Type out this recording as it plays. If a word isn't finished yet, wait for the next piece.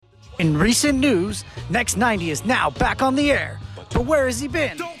In recent news, Next 90 is now back on the air. But where has he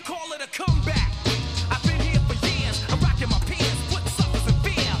been? Don't call it a comeback. I've been here for years. I'm rocking my peers, putting suckers in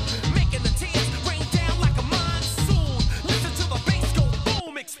fear, making the tears rain down like a monsoon. Listen to the bass go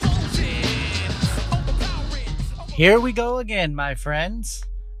boom, explosion. Overpowering. Here we go again, my friends.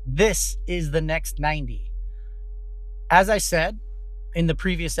 This is the Next 90. As I said in the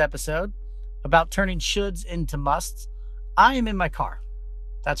previous episode about turning shoulds into musts, I am in my car.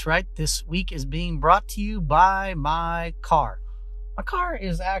 That's right. This week is being brought to you by my car. My car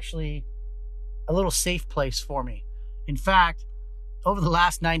is actually a little safe place for me. In fact, over the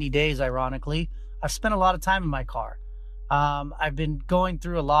last 90 days, ironically, I've spent a lot of time in my car. I've been going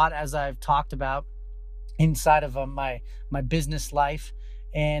through a lot, as I've talked about, inside of my business life.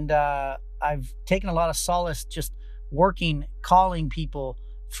 And I've taken a lot of solace just working, calling people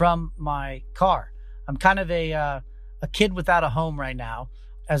from my car. I'm kind of a kid without a home right now,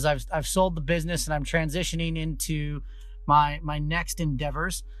 as I've sold the business and I'm transitioning into my next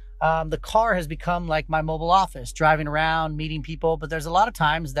endeavors. The car has become like my mobile office, driving around, meeting people, but there's a lot of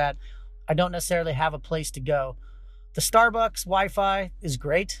times that I don't necessarily have a place to go. The Starbucks Wi-Fi is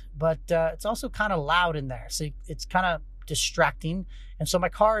great, but it's also kind of loud in there. So it's kind of distracting. And so my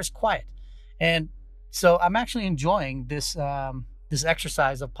car is quiet. And so I'm actually enjoying this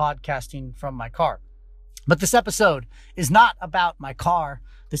exercise of podcasting from my car. But this episode is not about my car.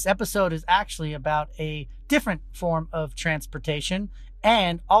 This episode is actually about a different form of transportation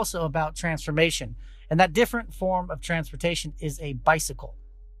and also about transformation. And that different form of transportation is a bicycle.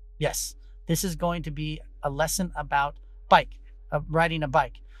 Yes, this is going to be a lesson about riding a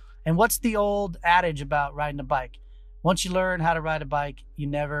bike. And what's the old adage about riding a bike? Once you learn how to ride a bike, you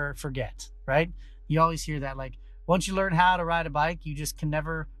never forget, right? You always hear that, like, once you learn how to ride a bike, you just can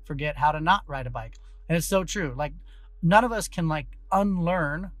never forget how to not ride a bike. And it's so true. Like, none of us can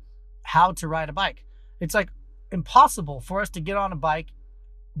unlearn how to ride a bike. It's impossible for us to get on a bike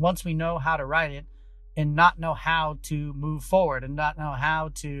once we know how to ride it and not know how to move forward and not know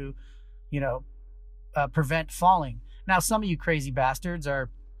how to, prevent falling. Now, some of you crazy bastards are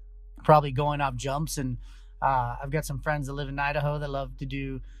probably going off jumps, and I've got some friends that live in Idaho that love to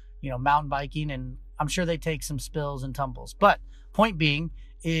do, mountain biking, and I'm sure they take some spills and tumbles. But point being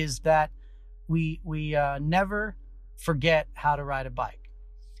is that we never forget how to ride a bike.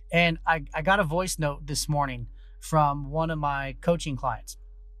 And I got a voice note this morning from one of my coaching clients.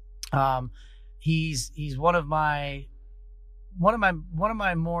 He's one of my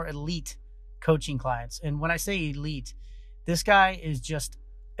more elite coaching clients. And when I say elite, this guy is just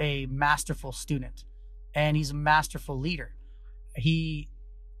a masterful student, and he's a masterful leader. He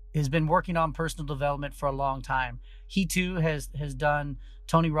has been working on personal development for a long time. He too has done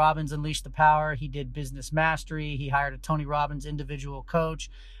Tony Robbins Unleash the Power. He did Business Mastery. He hired a Tony Robbins individual coach.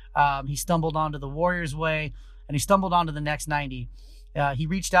 He stumbled onto the Warrior's Way, and he stumbled onto the Next 90. He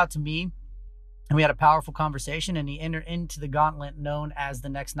reached out to me, and we had a powerful conversation, and he entered into the gauntlet known as the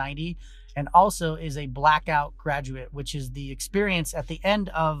Next 90, and also is a blackout graduate, which is the experience at the end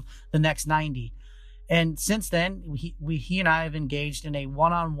of the Next 90. And since then, he and I have engaged in a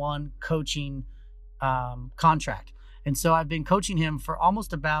one-on-one coaching contract. And so I've been coaching him for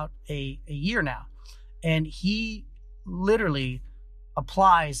almost about a year now. And he literally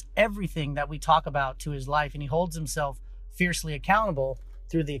applies everything that we talk about to his life. And he holds himself fiercely accountable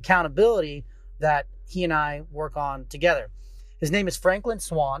through the accountability that he and I work on together. His name is Franklin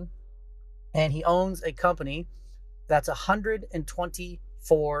Swan, and he owns a company that's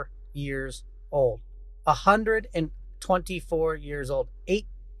 124 years old. 124 years old.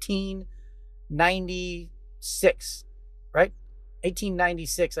 1896, right?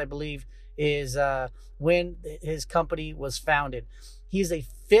 1896, I believe, is when his company was founded. He's a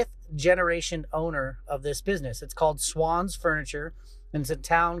fifth generation owner of this business. It's called Swan's Furniture, and it's a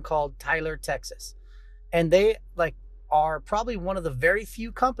town called Tyler, Texas. And they are probably one of the very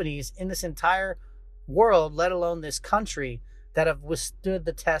few companies in this entire world, let alone this country, that have withstood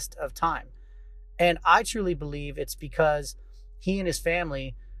the test of time. And I truly believe it's because he and his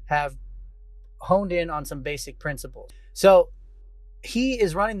family have honed in on some basic principles. So he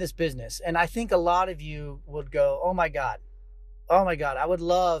is running this business. And I think a lot of you would go, oh my God, I would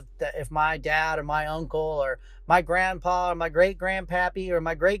love that if my dad or my uncle or my grandpa or my great-grandpappy or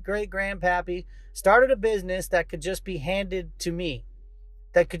my great-great-grandpappy started a business that could just be handed to me.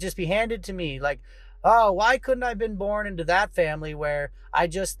 Like, oh, why couldn't I have been born into that family where I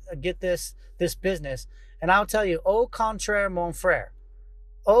just get this business? And I'll tell you, au contraire, mon frère.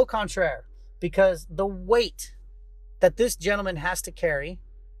 Au contraire. Because the weight that this gentleman has to carry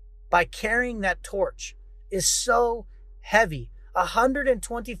by carrying that torch is so heavy.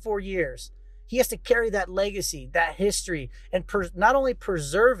 124 years. He has to carry that legacy, that history, and not only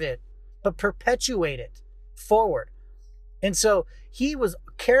preserve it, but perpetuate it forward. And so he was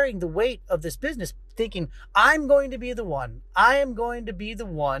carrying the weight of this business, thinking, I'm going to be the one. I am going to be the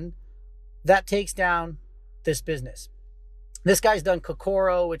one that takes down this business. This guy's done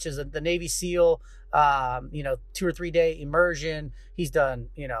Kokoro, which is the Navy SEAL, 2 or 3 day immersion. He's done,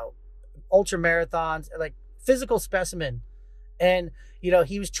 ultra marathons, like physical specimen. And,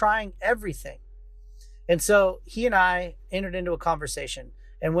 he was trying everything. And so he and I entered into a conversation.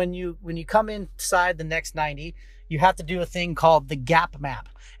 And when you come inside the next 90, you have to do a thing called the gap map.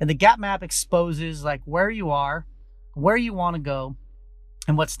 And the gap map exposes like where you are, where you want to go,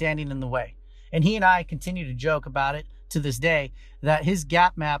 and what's standing in the way. And he and I continue to joke about it to this day, that his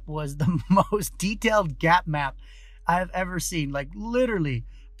gap map was the most detailed gap map I've ever seen. Like literally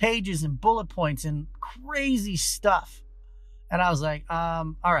pages and bullet points and crazy stuff. And I was like,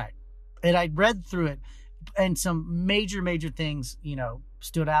 all right. And I read through it, and some major things,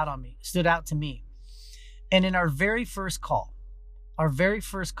 stood out to me. And in our very first call,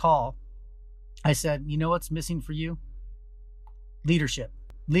 I said, you know what's missing for you? Leadership.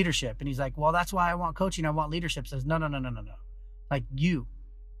 And he's like, well, that's why I want coaching. I want leadership. Says, no. Like you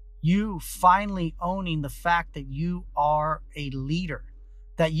finally owning the fact that you are a leader,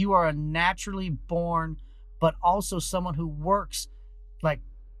 that you are a naturally born, but also someone who works like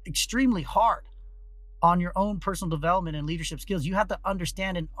extremely hard on your own personal development and leadership skills. You have to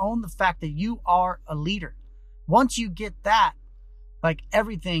understand and own the fact that you are a leader. Once you get that, like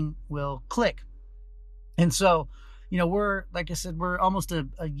everything will click. And so, we're, like I said, we're almost a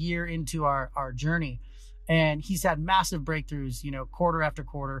year into our journey, and he's had massive breakthroughs, quarter after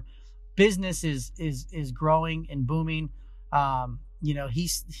quarter. Business is growing and booming.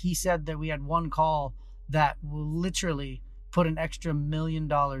 He said that we had one call that will literally put an extra $1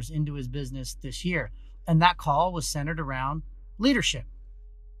 million into his business this year. And that call was centered around leadership.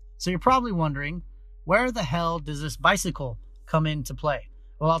 So you're probably wondering, where the hell does this bicycle come into play?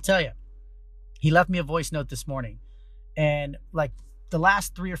 Well, I'll tell you. He left me a voice note this morning. And like the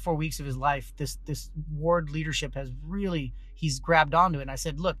last 3 or 4 weeks of his life, this word leadership has really, he's grabbed onto it. And I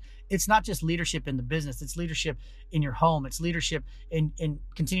said, look, it's not just leadership in the business. It's leadership in your home. It's leadership in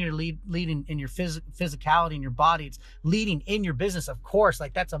continue to lead in your physicality, in your body. It's leading in your business, of course.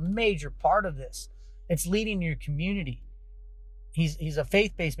 Like that's a major part of this. It's leading in your community. He's a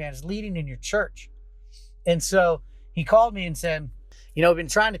faith-based man. It's leading in your church. And so he called me and said, I've been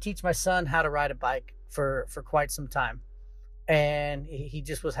trying to teach my son how to ride a bike for quite some time. And he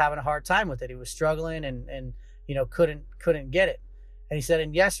just was having a hard time with it. He was struggling and couldn't get it. And he said,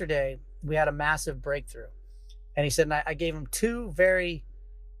 and yesterday we had a massive breakthrough. And he said, and I gave him 2 very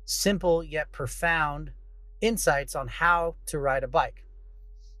simple yet profound insights on how to ride a bike.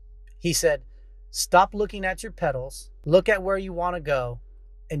 He said, stop looking at your pedals, look at where you want to go,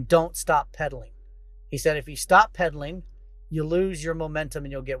 and don't stop pedaling. He said, if you stop pedaling, you lose your momentum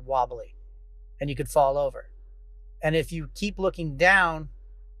and you'll get wobbly and you could fall over. And if you keep looking down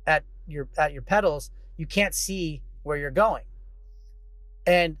at your pedals, you can't see where you're going.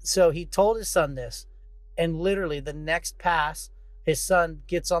 And so he told his son this, and literally the next pass, his son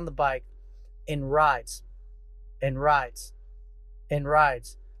gets on the bike and rides.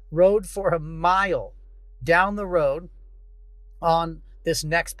 Rode for a mile down the road on this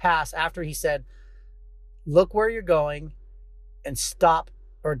next pass after he said, look where you're going and stop,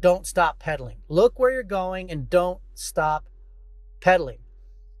 or don't stop pedaling. Look where you're going and don't stop pedaling.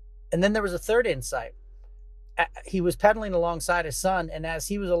 And then there was a third insight. He was pedaling alongside his son, and as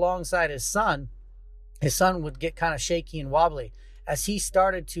he was alongside his son would get kind of shaky and wobbly. As he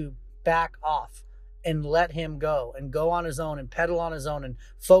started to back off and let him go and go on his own and pedal on his own and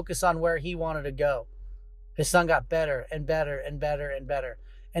focus on where he wanted to go, his son got better and better and better and better.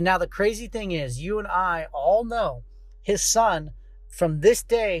 And now the crazy thing is, you and I all know his son from this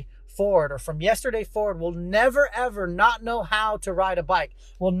day forward, or from yesterday forward, will never ever not know how to ride a bike.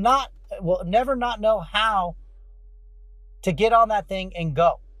 Will never not know how to get on that thing and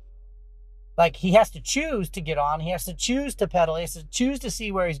go. Like, he has to choose to get on, he has to choose to pedal, he has to choose to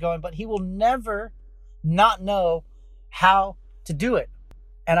see where he's going, but he will never not know how to do it.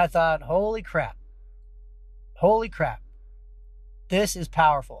 And I thought, holy crap, this is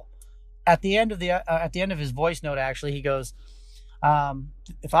powerful. At the end of his voice note, actually, he goes,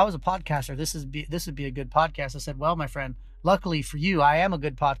 if I was a podcaster, this would be a good podcast. I said, well, my friend, luckily for you, I am a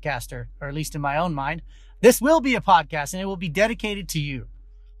good podcaster, or at least in my own mind. This will be a podcast, and it will be dedicated to you,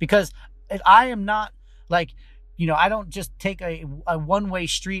 because I am not like, I don't just take a one-way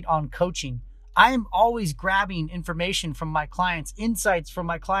street on coaching. I am always grabbing information from my clients, insights from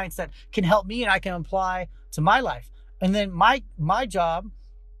my clients that can help me and I can apply to my life. And then my job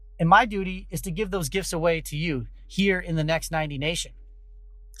and my duty is to give those gifts away to you here in the Next 90 Nation.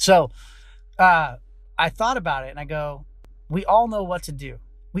 So I thought about it and I go, we all know what to do.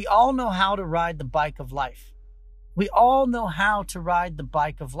 We all know how to ride the bike of life. We all know how to ride the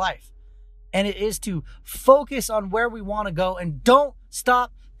bike of life. And it is to focus on where we want to go and don't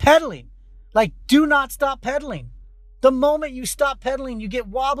stop pedaling. Like, do not stop pedaling. The moment you stop pedaling, you get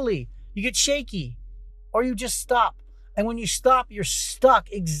wobbly, you get shaky, or you just stop. And when you stop, you're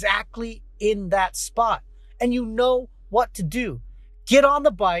stuck exactly in that spot. And you know what to do. Get on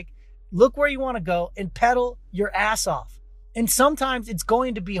the bike, look where you want to go, and pedal your ass off. And sometimes it's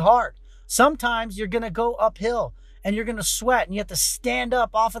going to be hard. Sometimes you're going to go uphill and you're going to sweat and you have to stand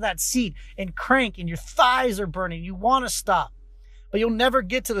up off of that seat and crank and your thighs are burning. You want to stop, but you'll never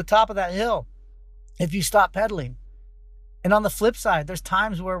get to the top of that hill if you stop pedaling. And on the flip side, there's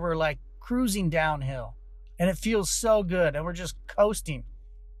times where we're like cruising downhill and it feels so good and we're just coasting.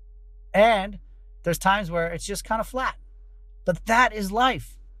 And there's times where it's just kind of flat. But that is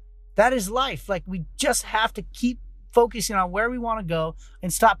life. That is life. Like, we just have to keep focusing on where we want to go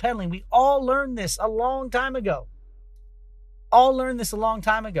and stop pedaling. We all learned this a long time ago.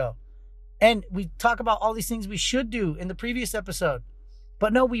 And we talk about all these things we should do in the previous episode.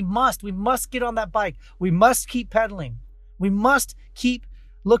 But no, we must get on that bike. We must keep pedaling. We must keep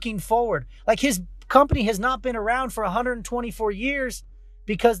looking forward. Like, his company has not been around for 124 years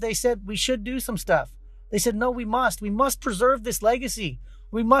because they said we should do some stuff. They said, no, we must preserve this legacy.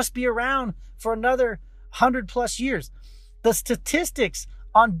 We must be around for another 100 plus years. The statistics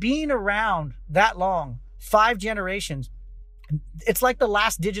on being around that long, 5 generations, it's like the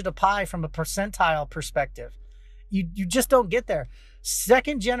last digit of pi from a percentile perspective. You just don't get there.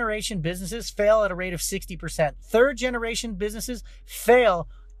 Second generation businesses fail at a rate of 60%. Third generation businesses fail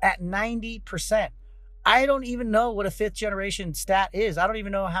at 90%. I don't even know what a 5th generation stat is. I don't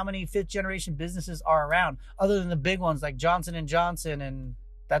even know how many 5th generation businesses are around other than the big ones like Johnson & Johnson, and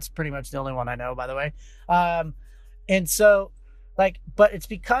that's pretty much the only one I know, by the way. And so, like, but it's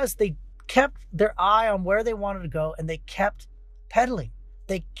because they kept their eye on where they wanted to go and they kept pedaling.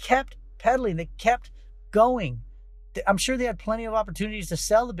 They kept pedaling. They kept going. I'm sure they had plenty of opportunities to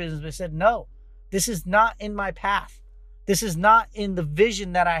sell the business, but they said, no, this is not in my path. This is not in the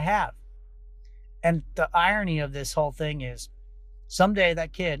vision that I have. And the irony of this whole thing is someday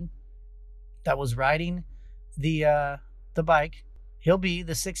that kid that was riding the bike, he'll be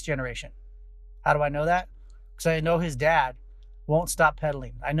the 6th generation. How do I know that? Because I know his dad won't stop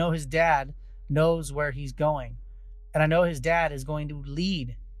pedaling. I know his dad knows where he's going. And I know his dad is going to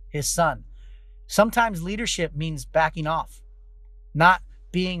lead his son. Sometimes leadership means backing off, not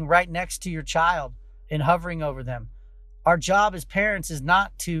being right next to your child and hovering over them. Our job as parents is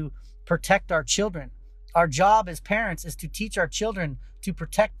not to protect our children. Our job as parents is to teach our children to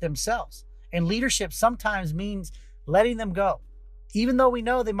protect themselves. And leadership sometimes means letting them go, even though we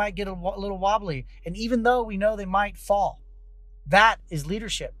know they might get a little wobbly, and even though we know they might fall. That is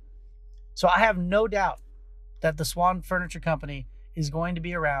leadership. So I have no doubt that the Swan Furniture Company is going to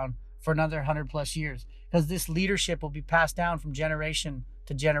be around for another 100 plus years, because this leadership will be passed down from generation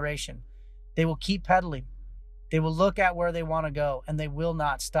to generation. They will keep pedaling. They will look at where they want to go, and they will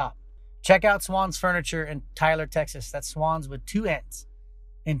not stop. Check out Swan's Furniture in Tyler, Texas. That's Swans with 2 N's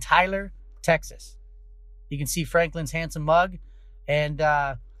in Tyler, Texas. You can see Franklin's handsome mug, and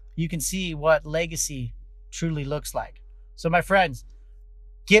you can see what legacy truly looks like. So, my friends,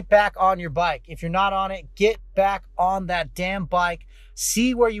 get back on your bike. If you're not on it, get back on that damn bike.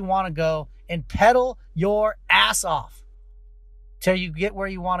 See where you want to go and pedal your ass off till you get where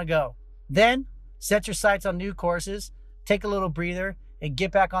you want to go. Then set your sights on new courses, take a little breather, and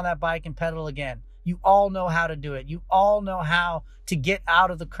get back on that bike and pedal again. You all know how to do it. You all know how to get out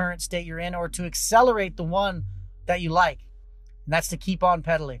of the current state you're in or to accelerate the one that you like. And that's to keep on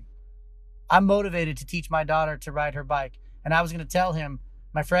pedaling. I'm motivated to teach my daughter to ride her bike. And I was going to tell him,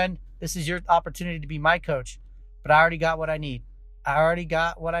 my friend, this is your opportunity to be my coach. But I already got what I need. I already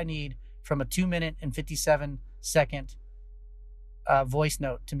got what I need from a 2-minute and 57-second voice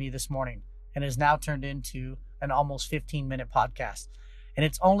note to me this morning. And has now turned into an almost 15-minute podcast. And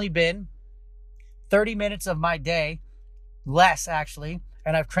it's only been 30 minutes of my day, less actually,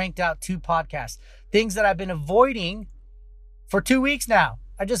 and I've cranked out 2 podcasts. Things that I've been avoiding for 2 weeks now.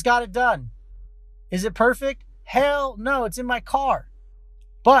 I just got it done. Is it perfect? Hell no, it's in my car.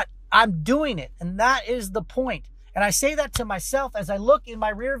 But I'm doing it, and that is the point. And I say that to myself as I look in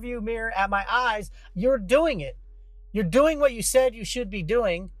my rearview mirror at my eyes. You're doing it. You're doing what you said you should be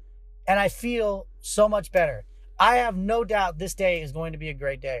doing, and I feel so much better. I have no doubt this day is going to be a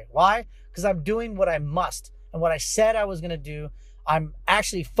great day. Why? Because I'm doing what I must and what I said I was going to do. I'm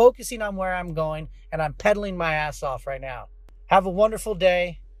actually focusing on where I'm going, and I'm pedaling my ass off right now. Have a wonderful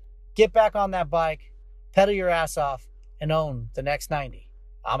day. Get back on that bike, pedal your ass off, and own the next 90.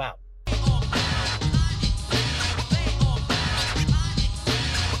 I'm out.